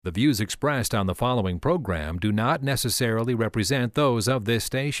The views expressed on the following program do not necessarily represent those of this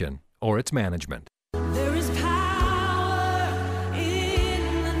station or its management. There is power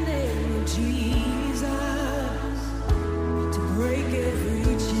in the name of Jesus to break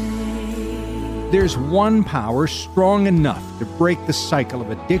every chain. There's one power strong enough to break the cycle of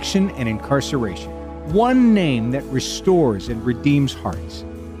addiction and incarceration. One name that restores and redeems hearts.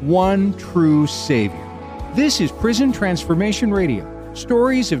 One true Savior. This is Prison Transformation Radio.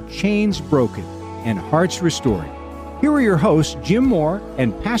 Stories of chains broken and hearts restored. Here are your hosts, Jim Moore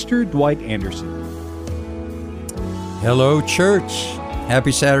and Pastor Dwight Anderson. Hello, church.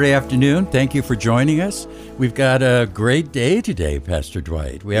 Happy Saturday afternoon. Thank you for joining us. We've got a great day today, Pastor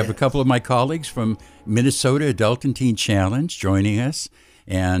Dwight. We have a couple of my colleagues from Minnesota Adult and Teen Challenge joining us.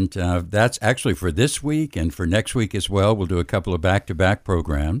 And that's actually for this week and for next week as well. We'll do a couple of back-to-back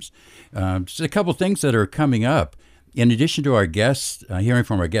programs. Just a couple things that are coming up. In addition to our guests, hearing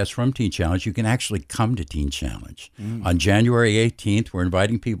from our guests from Teen Challenge, you can actually come to Teen Challenge. On January 18th, we're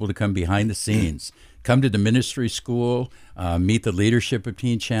inviting people to come behind the scenes, come to the ministry school, meet the leadership of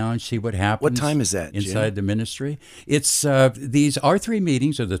Teen Challenge, see what happens. What time is that, inside Jim? the ministry? It's these R3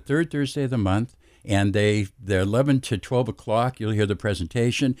 meetings are the third Thursday of the month, and they're 11 to 12 o'clock. You'll hear the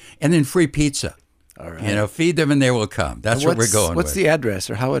presentation, and then free pizza. All right. You know, feed them and they will come. That's what we're going with. What's the address,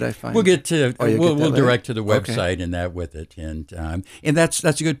 or how would I find? We'll get to. We'll direct to the Okay. website and that with it, and that's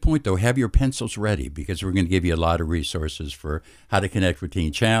a good point though. Have your pencils ready because we're going to give you a lot of resources for how to connect with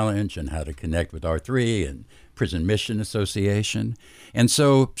Teen Challenge and how to connect with R3 and Prison Mission Association, and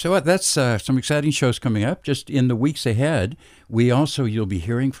so that's some exciting shows coming up. Just in the weeks ahead, you'll be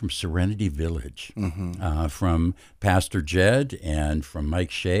hearing from Serenity Village, from Pastor Jed and from Mike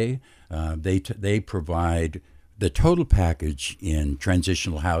Shea. They provide the total package in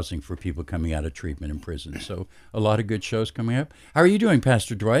transitional housing for people coming out of treatment in prison. So a lot of good shows coming up. How are you doing,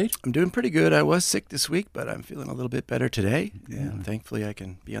 Pastor Dwight? I'm doing pretty good. I was sick this week, but I'm feeling a little bit better today. Yeah. And thankfully I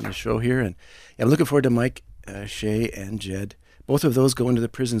can be on the show here. And I'm looking forward to Mike Shea and Jed. Both of those go into the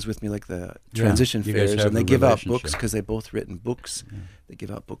prisons with me, like the transition fairs, and they give out books because they've both written books. Yeah. They give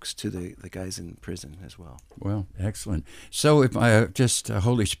out books to the guys in prison as well. Well, excellent. So if I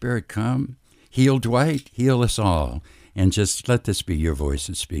Holy Spirit, come, heal Dwight, heal us all, and just let this be your voice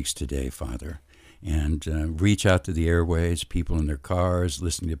that speaks today, Father. And reach out to the airways, people in their cars,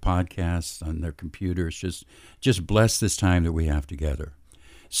 listening to podcasts on their computers. Just bless this time that we have together.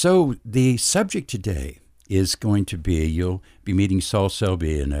 So the subject today is going to be, you'll be meeting Saul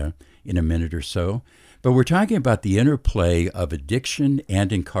Selby in a minute or so, but we're talking about the interplay of addiction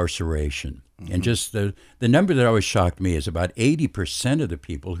and incarceration. Mm-hmm. And just the number that always shocked me is about 80% of the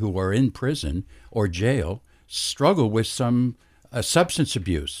people who are in prison or jail struggle with some substance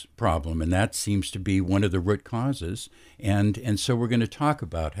abuse problem, and that seems to be one of the root causes. And so we're going to talk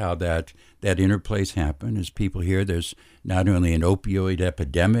about how that interplays happen. As people hear, there's not only an opioid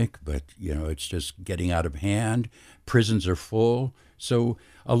epidemic, but it's just getting out of hand. Prisons are full. So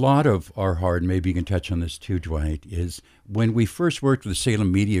a lot of our heart, and maybe you can touch on this too, Dwight, is when we first worked with the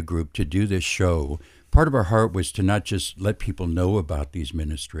Salem Media Group to do this show, part of our heart was to not just let people know about these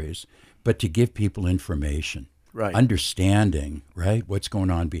ministries, but to give people information. Right. Understanding, right? What's going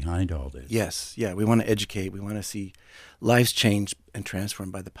on behind all this. Yes. Yeah. We want to educate. We want to see lives changed and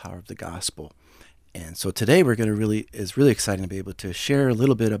transformed by the power of the gospel. And so today it's really exciting to be able to share a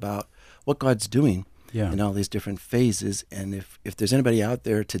little bit about what God's doing in all these different phases. And if there's anybody out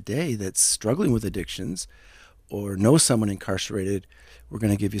there today that's struggling with addictions or knows someone incarcerated, we're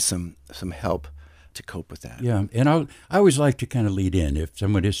going to give you some help to cope with that. Yeah, and I always like to kind of lead in if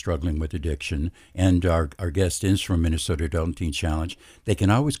someone is struggling with addiction, and our guest is from Minnesota Adult and Teen Challenge, they can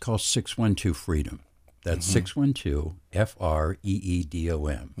always call 612-FREEDOM. That's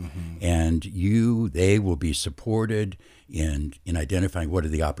 612-FREEDOM. And they will be supported in identifying what are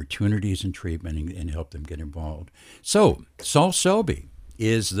the opportunities in treatment and help them get involved. So Saul Selby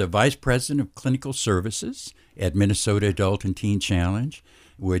is the Vice President of Clinical Services at Minnesota Adult and Teen Challenge,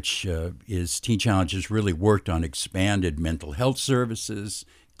 which Teen Challenge has really worked on expanded mental health services,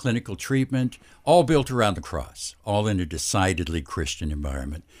 clinical treatment, all built around the cross, all in a decidedly Christian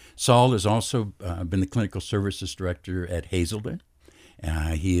environment. Saul has also been the clinical services director at Hazelden.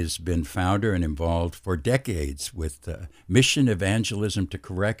 He has been founder and involved for decades with Mission Evangelism to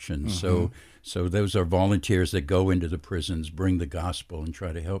Corrections. So those are volunteers that go into the prisons, bring the gospel, and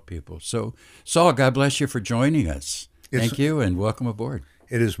try to help people. So, Saul, God bless you for joining us. Thank you, and welcome aboard.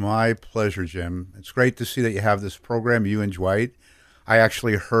 It is my pleasure, Jim. It's great to see that you have this program, you and Dwight. I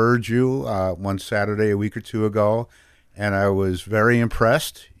actually heard you one Saturday a week or two ago, and I was very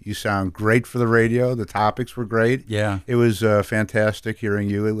impressed. You sound great for the radio. The topics were great. Yeah. It was fantastic hearing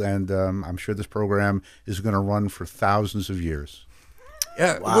you, and I'm sure this program is going to run for thousands of years.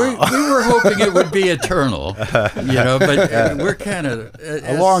 Yeah, we were hoping it would be eternal, but we're kind of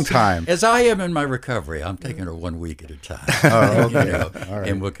A long time. As I am in my recovery, I'm taking it 1 week at a time. Oh, okay. All right.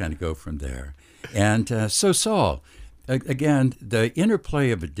 And we'll kind of go from there. And so, Saul, again, the interplay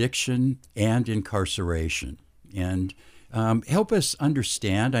of addiction and incarceration, and help us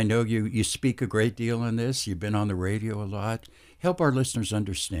understand. I know you speak a great deal on this. You've been on the radio a lot. Help our listeners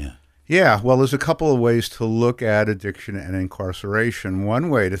understand. Yeah, well, there's a couple of ways to look at addiction and incarceration. One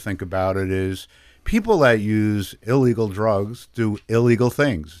way to think about it is people that use illegal drugs do illegal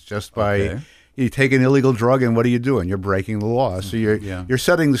things just by you take an illegal drug, and what are you doing? You're breaking the law. So you're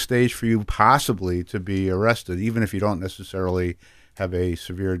setting the stage for you possibly to be arrested, even if you don't necessarily have a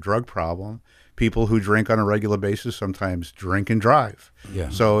severe drug problem. People who drink on a regular basis sometimes drink and drive. Yeah.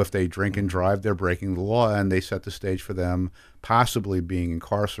 So if they drink and drive, they're breaking the law, and they set the stage for them possibly being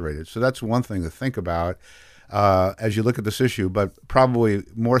incarcerated. So that's one thing to think about as you look at this issue. But probably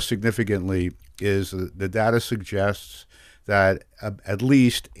more significantly is the data suggests that at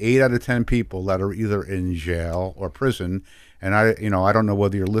least 8 out of 10 people that are either in jail or prison, and I don't know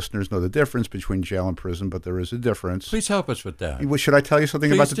whether your listeners know the difference between jail and prison, but there is a difference. Please help us with that. Well, should I tell you something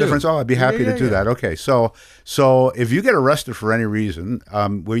Please about the do. difference? Oh, I'd be happy to do that. Okay, so if you get arrested for any reason,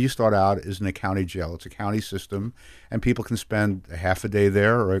 where you start out is in a county jail. It's a county system, and people can spend a half a day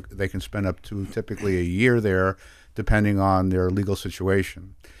there, or they can spend up to typically a year there, depending on their legal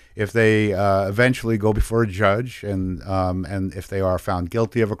situation. If they eventually go before a judge, and if they are found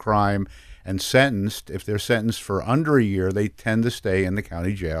guilty of a crime and sentenced, if they're sentenced for under a year, they tend to stay in the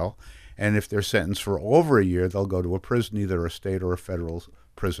county jail. And if they're sentenced for over a year, they'll go to a prison, either a state or a federal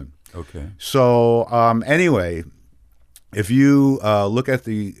prison. Okay. So anyway, if you look at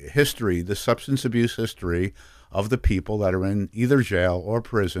the history, the substance abuse history of the people that are in either jail or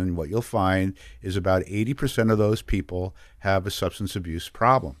prison, what you'll find is about 80% of those people have a substance abuse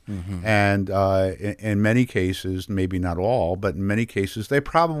problem. Mm-hmm. And in many cases, maybe not all, but in many cases, they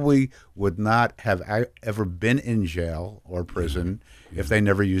probably would not have ever been in jail or prison if they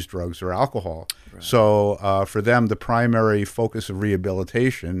never used drugs or alcohol. Right. So for them, the primary focus of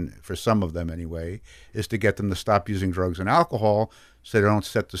rehabilitation, for some of them anyway, is to get them to stop using drugs and alcohol so they don't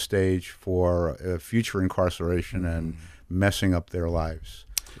set the stage for future incarceration and messing up their lives.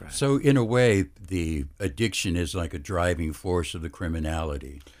 Right. So in a way, the addiction is like a driving force of the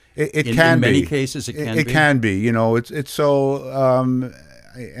criminality. It can be. In many be. cases, it can be. It can be. You know, it's so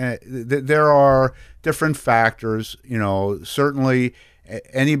there are different factors. You know, certainly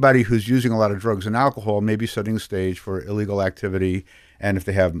anybody who's using a lot of drugs and alcohol may be setting the stage for illegal activity. And if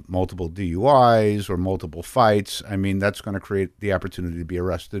they have multiple DUIs or multiple fights, I mean, that's going to create the opportunity to be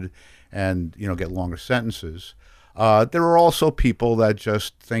arrested and, get longer sentences. There are also people that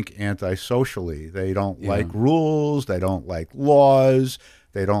just think antisocially. They don't like rules. They don't like laws.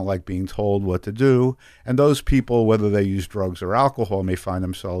 They don't like being told what to do. And those people, whether they use drugs or alcohol, may find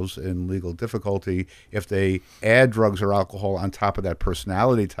themselves in legal difficulty. If they add drugs or alcohol on top of that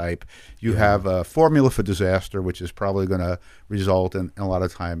personality type, you have a formula for disaster, which is probably going to result in a lot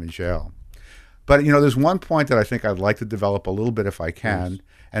of time in jail. But, there's one point that I think I'd like to develop a little bit if I can,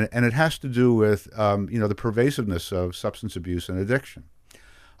 and it has to do with, the pervasiveness of substance abuse and addiction.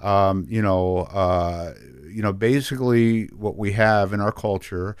 Basically what we have in our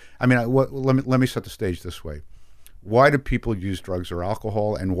culture, let me set the stage this way. Why do people use drugs or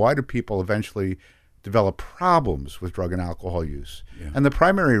alcohol, and why do people eventually develop problems with drug and alcohol use? Yeah. And the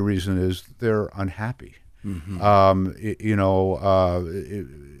primary reason is they're unhappy. Mm-hmm.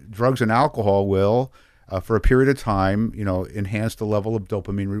 Drugs and alcohol will, for a period of time, enhance the level of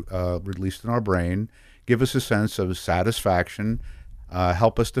dopamine released in our brain, give us a sense of satisfaction,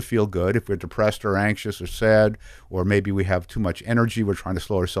 help us to feel good. If we're depressed or anxious or sad, or maybe we have too much energy, we're trying to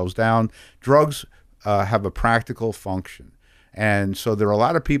slow ourselves down, drugs have a practical function. And so there are a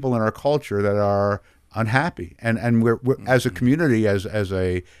lot of people in our culture that are unhappy. And we're as a community, as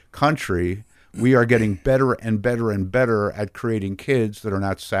a country, we are getting better and better and better at creating kids that are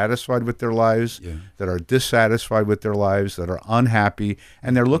not satisfied with their lives, that are dissatisfied with their lives, that are unhappy,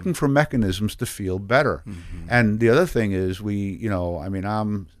 and they're looking for mechanisms to feel better. Mm-hmm. And the other thing is I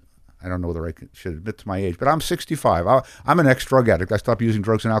don't know whether I should admit to my age, but I'm 65. I'm an ex-drug addict. I stopped using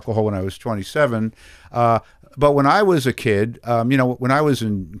drugs and alcohol when I was 27. But when I was a kid, when I was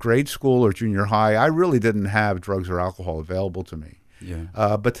in grade school or junior high, I really didn't have drugs or alcohol available to me.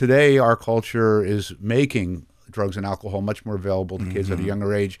 Yeah. But today our culture is making drugs and alcohol much more available to kids at a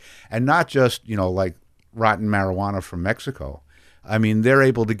younger age, and not just like rotten marijuana from Mexico. I mean, they're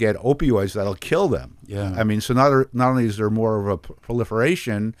able to get opioids that'll kill them. Yeah. I mean, so not only is there more of a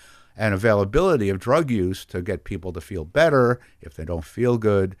proliferation and availability of drug use to get people to feel better if they don't feel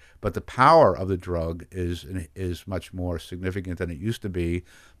good, but the power of the drug is much more significant than it used to be.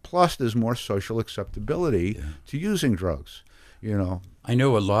 Plus, there's more social acceptability to using drugs. You know, I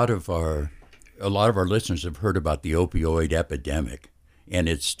know a lot of our listeners have heard about the opioid epidemic, and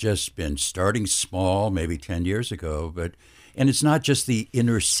it's just been starting small, maybe 10 years ago, and it's not just the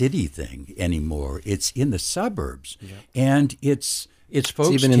inner city thing anymore. It's in the suburbs, and it's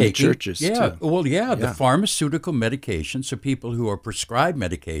folks even taking, in the churches, too. Well, the pharmaceutical medication, so people who are prescribed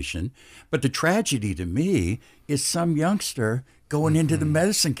medication. But the tragedy to me is some youngster going into the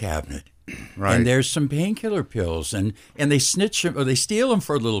medicine cabinet, Right. and there's some painkiller pills, and they snitch them or they steal them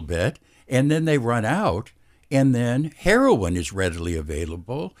for a little bit, and then they run out, and then heroin is readily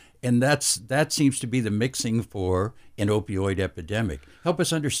available, and that seems to be the mixing for an opioid epidemic. Help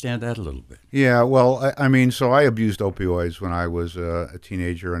us understand that a little bit. Yeah, well, I mean, so I abused opioids when I was a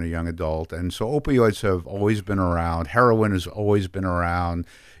teenager and a young adult, and so opioids have always been around. Heroin has always been around.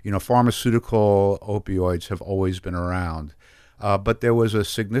 You know, pharmaceutical opioids have always been around. But there was a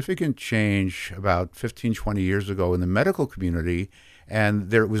significant change about 15, 20 years ago in the medical community, and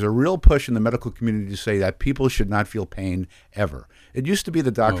there was a real push in the medical community to say that people should not feel pain ever. It used to be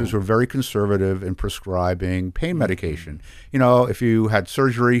the doctors were very conservative in prescribing pain medication. You know, if you had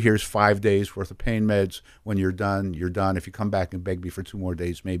surgery, here's 5 days worth of pain meds. When you're done, you're done. If you come back and beg me for 2 more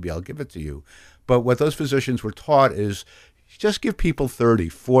days, maybe I'll give it to you. But what those physicians were taught is just give people 30,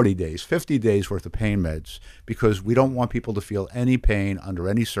 40 days, 50 days worth of pain meds, because we don't want people to feel any pain under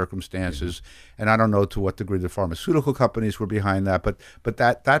any circumstances. And I don't know to what degree the pharmaceutical companies were behind that, but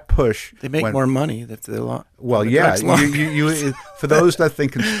that push. They make more money if they Well, yeah. You, for those that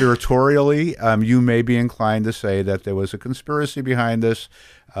think conspiratorially, you may be inclined to say that there was a conspiracy behind this,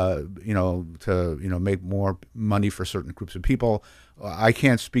 to make more money for certain groups of people. I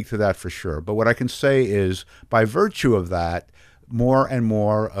can't speak to that for sure. But what I can say is, by virtue of that, more and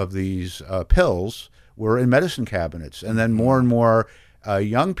more of these pills were in medicine cabinets, and then more and more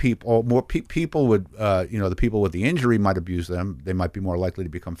young people, more people would, the people with the injury might abuse them. They might be more likely to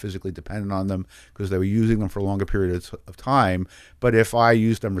become physically dependent on them because they were using them for a longer period of time. But if I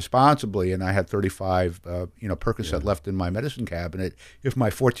used them responsibly and I had 35, Percocet left in my medicine cabinet, if my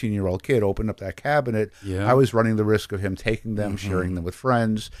 14-year-old kid opened up that cabinet, I was running the risk of him taking them, sharing them with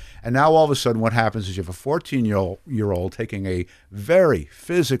friends. And now all of a sudden what happens is you have a 14-year-old taking a very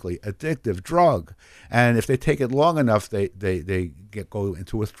physically addictive drug. And if they take it long enough, they go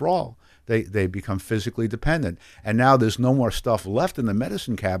into withdrawal. They become physically dependent. And now there's no more stuff left in the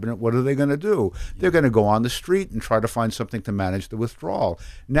medicine cabinet. What are they going to do? They're going to go on the street and try to find something to manage the withdrawal.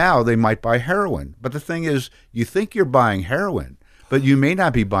 Now they might buy heroin. But the thing is, you think you're buying heroin, but you may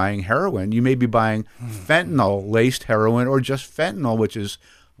not be buying heroin. You may be buying fentanyl-laced heroin, or just fentanyl, which is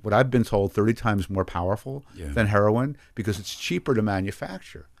what I've been told 30 times more powerful than heroin, because it's cheaper to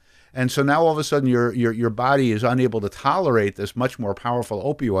manufacture. And so now all of a sudden your body is unable to tolerate this much more powerful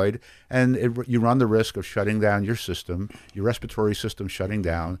opioid, and you run the risk of shutting down your system, your respiratory system shutting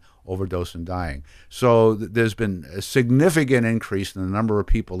down, overdose and dying. So there's been a significant increase in the number of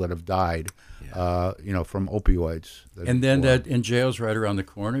people that have died, from opioids. And then that in jail's right around the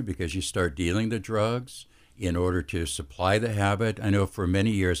corner, because you start dealing the drugs in order to supply the habit. I know for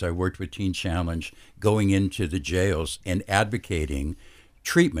many years I worked with Teen Challenge, going into the jails and advocating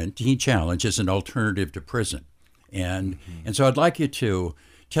treatment. Teen Challenge is an alternative to prison. And so I'd like you to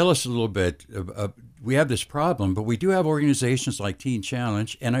tell us a little bit. We have this problem, but we do have organizations like Teen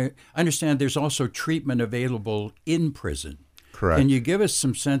Challenge, and I understand there's also treatment available in prison. Correct. Can you give us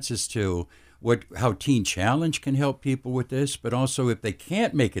some sense as to how Teen Challenge can help people with this, but also if they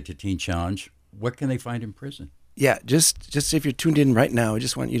can't make it to Teen Challenge, what can they find in prison? Yeah, just if you're tuned in right now, I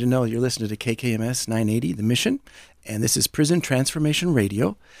just want you to know you're listening to KKMS 980, The Mission, and this is Prison Transformation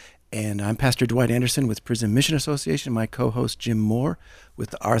Radio. And I'm Pastor Dwight Anderson with Prison Mission Association, my co-host Jim Moore with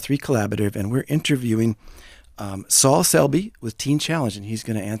the R3 Collaborative, and we're interviewing Saul Selby with Teen Challenge, and he's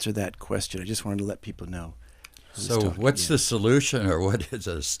going to answer that question. I just wanted to let people know. So what's the solution, or what is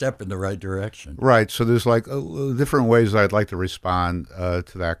a step in the right direction? Right. So there's different ways I'd like to respond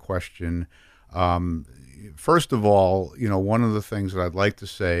to that question. First of all, one of the things that I'd like to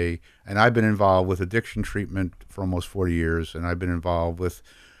say, and I've been involved with addiction treatment for almost 40 years, and I've been involved with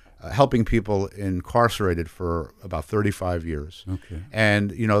helping people incarcerated for about 35 years. Okay.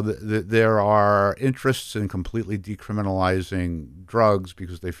 And, there are interests in completely decriminalizing drugs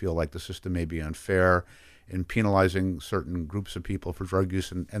because they feel like the system may be unfair in penalizing certain groups of people for drug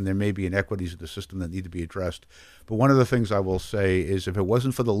use, and there may be inequities in the system that need to be addressed. But one of the things I will say is, if it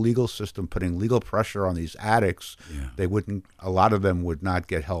wasn't for the legal system putting legal pressure on these addicts, a lot of them would not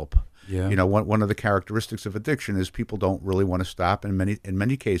get help. Yeah. You know, one of the characteristics of addiction is people don't really want to stop. In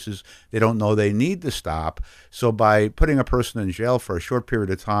many cases, they don't know they need to stop. So by putting a person in jail for a short period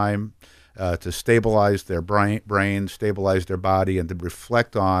of time to stabilize their brain, stabilize their body, and to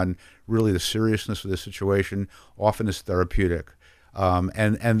reflect on really the seriousness of the situation, often is therapeutic.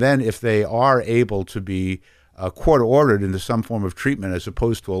 And then if they are able to be court-ordered into some form of treatment as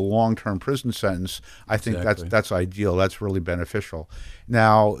opposed to a long-term prison sentence, I think that's ideal. That's really beneficial.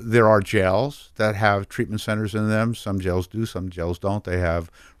 Now, there are jails that have treatment centers in them. Some jails do, some jails don't. They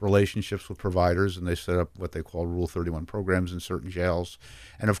have relationships with providers, and they set up what they call Rule 31 programs in certain jails.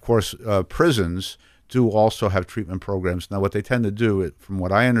 And, of course, prisons do also have treatment programs. Now, what they tend to do, from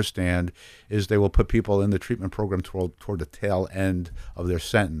what I understand, is they will put people in the treatment program toward the tail end of their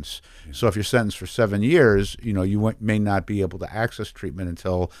sentence. Yeah. So if you're sentenced for 7 years, you know, you may not be able to access treatment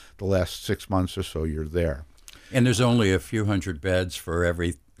until the last 6 months or so you're there. And there's only a few hundred beds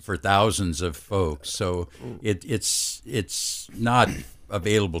for thousands of folks, so it's not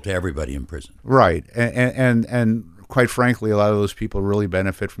available to everybody in prison. Right, and quite frankly, a lot of those people really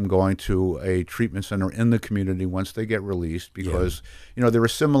benefit from going to a treatment center in the community once they get released, because you know, they're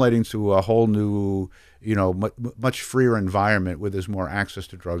assimilating to a whole new, you know, much freer environment where there's more access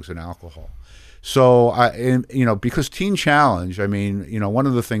to drugs and alcohol. So, you know, because Teen Challenge, I mean, you know, one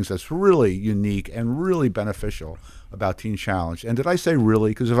of the things that's really unique and really beneficial about Teen Challenge, and did I say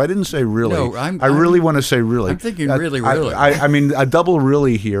really? Because if I didn't say really, no, I really want to say really. I'm thinking really. I mean, a double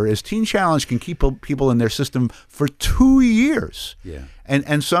really here is Teen Challenge can keep people in their system for 2 years. Yeah.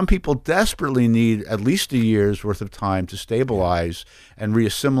 And some people desperately need at least a year's worth of time to stabilize and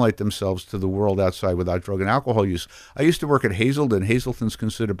reassimilate themselves to the world outside without drug and alcohol use. I used to work at Hazelden. Hazelden's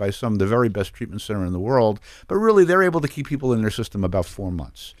considered by some the very best treatment center in the world, but really they're able to keep people in their system about 4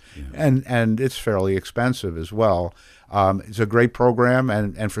 months. Yeah. And it's fairly expensive as well. It's a great program,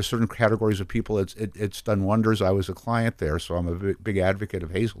 and for certain categories of people, it's done wonders. I was a client there, so I'm a big advocate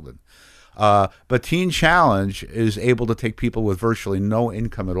of Hazelden. But Teen Challenge is able to take people with virtually no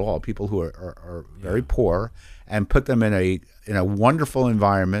income at all, people who are very poor, and put them in a wonderful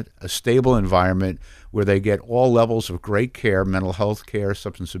environment, a stable environment where they get all levels of great care, mental health care,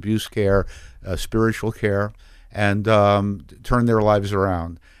 substance abuse care, spiritual care, and turn their lives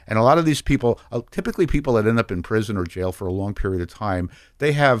around. And a lot of these people, typically people that end up in prison or jail for a long period of time,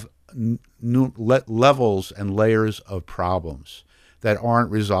 they have new levels and layers of problems that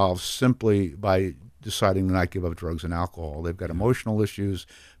aren't resolved simply by deciding to not give up drugs and alcohol. They've got emotional issues.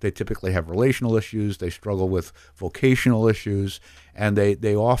 They typically have relational issues. They struggle with vocational issues, and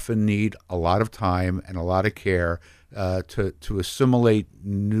they often need a lot of time and a lot of care to assimilate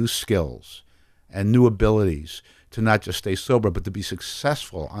new skills and new abilities to not just stay sober, but to be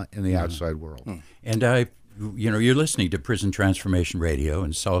successful in the outside world. And you're listening to Prison Transformation Radio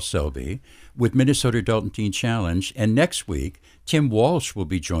and Saul Selby with Minnesota Adult and Teen Challenge. And next week, Tim Walsh will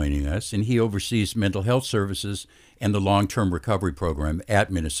be joining us, and he oversees mental health services and the long-term recovery program at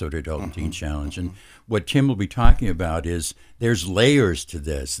Minnesota Adult and Teen Challenge. And what Tim will be talking about is there's layers to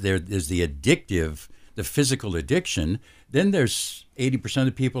this. There's the addictive, the physical addiction. Then there's 80%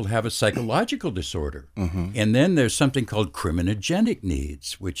 of people have a psychological disorder. And then there's something called criminogenic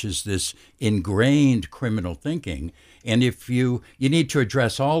needs, which is this ingrained criminal thinking. And if you need to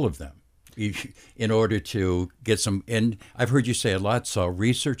address all of them in order to get some, and I've heard you say a lot, Saul,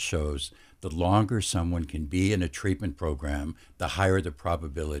 research shows the longer someone can be in a treatment program, the higher the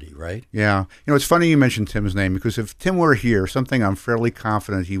probability, right? Yeah. You know, it's funny you mentioned Tim's name, because if Tim were here, something I'm fairly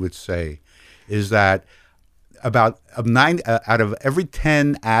confident he would say is that about 9 out of every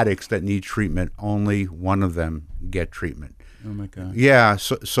 10 addicts that need treatment, only one of them get treatment. Oh my God. Yeah.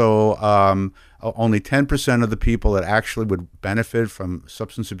 So only 10% of the people that actually would benefit from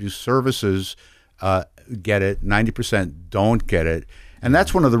substance abuse services get it. 90% don't get it. And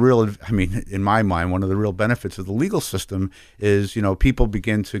that's one of the real, I mean, in my mind, one of the real benefits of the legal system is, you know, people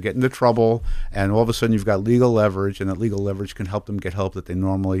begin to get into trouble, and all of a sudden you've got legal leverage, and that legal leverage can help them get help that they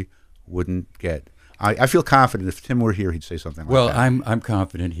normally wouldn't get. I feel confident if Tim were here, he'd say something like that. Well, I'm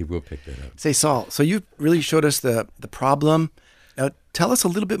confident he will pick that up. Say, Saul, so you really showed us the problem. Now, tell us a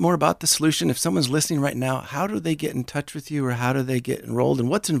little bit more about the solution. If someone's listening right now, how do they get in touch with you, or how do they get enrolled, and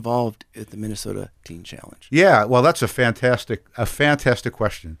what's involved at the Minnesota Teen Challenge? Yeah, well, that's a fantastic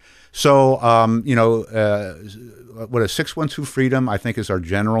question. So, what is 612-FREEDOM, I think, is our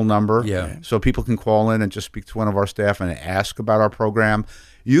general number. Yeah. So people can call in and just speak to one of our staff and ask about our program.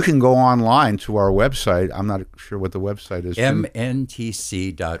 You can go online to our website. I'm not sure what the website is.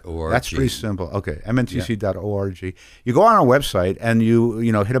 mntc.org. That's pretty simple. Okay, mntc.org. You go on our website and you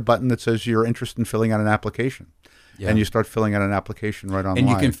hit a button that says you're interested in filling out an application. Yeah. And you start filling out an application right online. And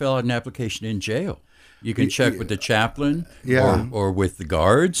you can fill out an application in jail. You can check with the chaplain or with the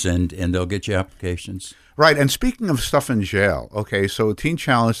guards, and they'll get you applications. Right, and speaking of stuff in jail, okay, so Teen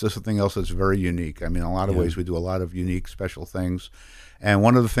Challenge does something else that's very unique. I mean, in a lot of ways, we do a lot of unique, special things. And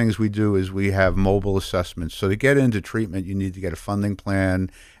one of the things we do is we have mobile assessments. So to get into treatment, you need to get a funding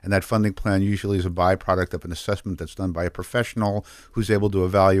plan, and that funding plan usually is a byproduct of an assessment that's done by a professional who's able to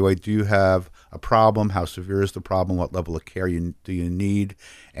evaluate, do you have a problem, how severe is the problem, what level of care do you need,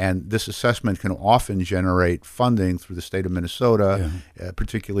 and this assessment can often generate funding through the state of Minnesota,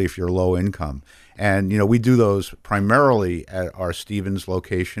 particularly if you're low income. And, we do those primarily at our Stevens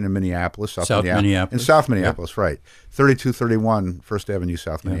location in Minneapolis. South Minneapolis. In South Minneapolis, right. 3231 First Avenue,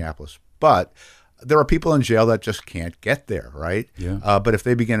 South Minneapolis. But there are people in jail that just can't get there, right? Yeah. But if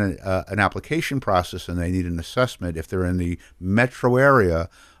they begin an application process and they need an assessment, if they're in the metro area,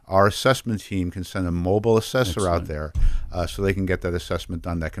 our assessment team can send a mobile assessor out there so they can get that assessment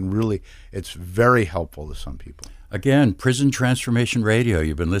done. That can really, it's very helpful to some people. Again, Prison Transformation Radio.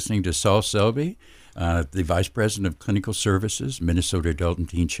 You've been listening to Saul Selby, the Vice President of Clinical Services, Minnesota Adult and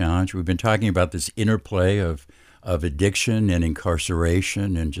Teen Challenge. We've been talking about this interplay of addiction and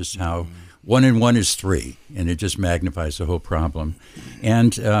incarceration and just how 1 and 1 is 3, and it just magnifies the whole problem.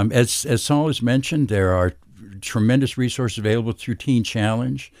 And as Saul has mentioned, there are tremendous resources available through Teen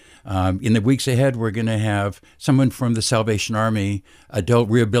Challenge. In the weeks ahead, we're going to have someone from the Salvation Army Adult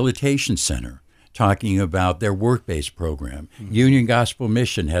Rehabilitation Center talking about their work-based program. Union Gospel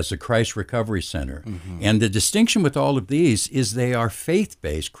Mission has the Christ Recovery Center. And the distinction with all of these is they are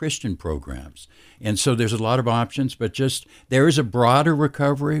faith-based Christian programs. And so there's a lot of options, but just there is a broader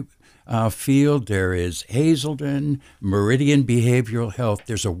recovery field. There is Hazelden, Meridian Behavioral Health.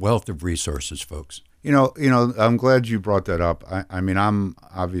 There's a wealth of resources, folks. I'm glad you brought that up. I mean, I'm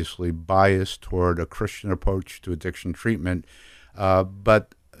obviously biased toward a Christian approach to addiction treatment,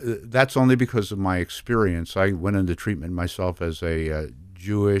 but that's only because of my experience. I went into treatment myself as a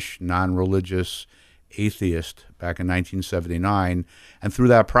Jewish, non-religious atheist back in 1979, and through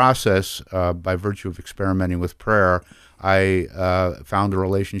that process, by virtue of experimenting with prayer, I found a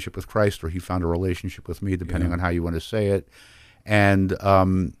relationship with Christ, or he found a relationship with me, depending on how you want to say it. And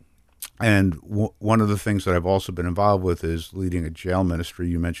one of the things that I've also been involved with is leading a jail ministry.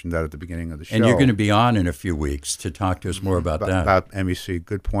 You mentioned that at the beginning of the show. And you're going to be on in a few weeks to talk to us more about that. About MEC,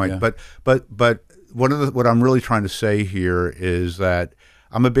 good point. Yeah. But what I'm really trying to say here is that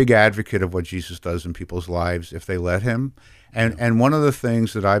I'm a big advocate of what Jesus does in people's lives if they let him. And one of the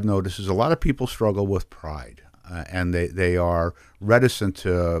things that I've noticed is a lot of people struggle with pride. And they are reticent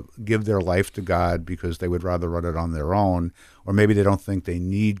to give their life to God because they would rather run it on their own, or maybe they don't think they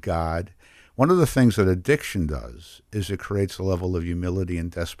need God. One of the things that addiction does is it creates a level of humility and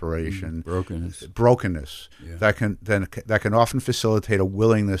desperation, brokenness that can often facilitate a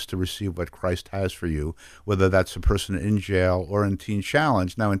willingness to receive what Christ has for you, whether that's a person in jail or in Teen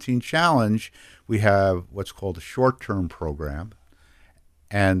Challenge. Now, in Teen Challenge, we have what's called a short-term program.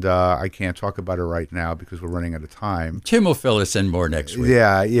 And I can't talk about it right now because we're running out of time. Tim will fill us in more next week.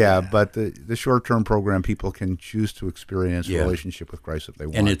 Yeah. But the short-term program, people can choose to experience a relationship with Christ if they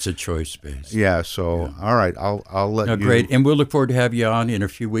want. And it's a choice space. Yeah. So, all right, I'll let you. Great. And we'll look forward to have you on in a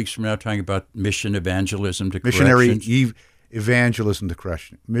few weeks from now talking about mission evangelism to corrections. Evangelism to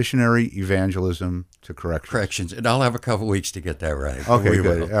correction. Missionary evangelism to corrections. And I'll have a couple weeks to get that right. Okay,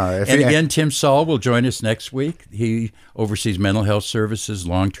 good. All right. And again, Tim Saul will join us next week. He oversees mental health services,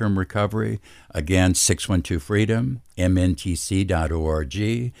 long-term recovery. Again, 612-FREEDOM,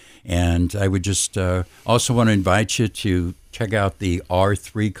 mntc.org. And I would just also want to invite you to check out the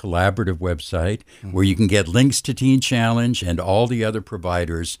R3 Collaborative website, where you can get links to Teen Challenge and all the other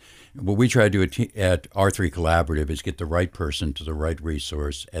providers. What we try to do at R3 Collaborative is get the right person to the right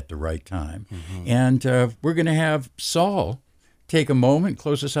resource at the right time. And we're going to have Saul take a moment,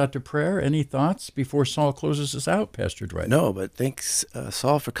 close us out to prayer. Any thoughts before Saul closes us out, Pastor Dwight? No, but thanks,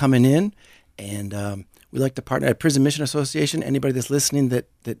 Saul, for coming in. And we like to partner at Prison Mission Association. Anybody that's listening that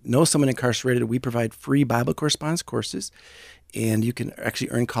knows someone incarcerated, we provide free Bible correspondence courses. And you can actually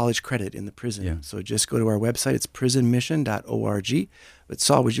earn college credit in the prison. Yeah. So just go to our website. It's prisonmission.org. But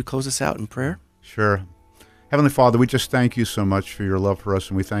Saul, would you close us out in prayer? Sure. Heavenly Father, we just thank you so much for your love for us,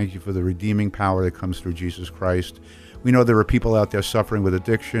 and we thank you for the redeeming power that comes through Jesus Christ. We know there are people out there suffering with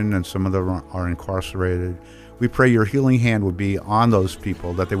addiction, and some of them are incarcerated. We pray your healing hand would be on those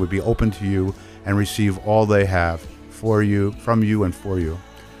people, that they would be open to you and receive all they have for you, from you, and for you.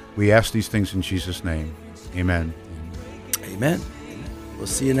 We ask these things in Jesus' name. Amen. Amen. We'll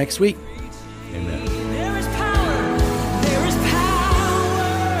see you next week. Amen.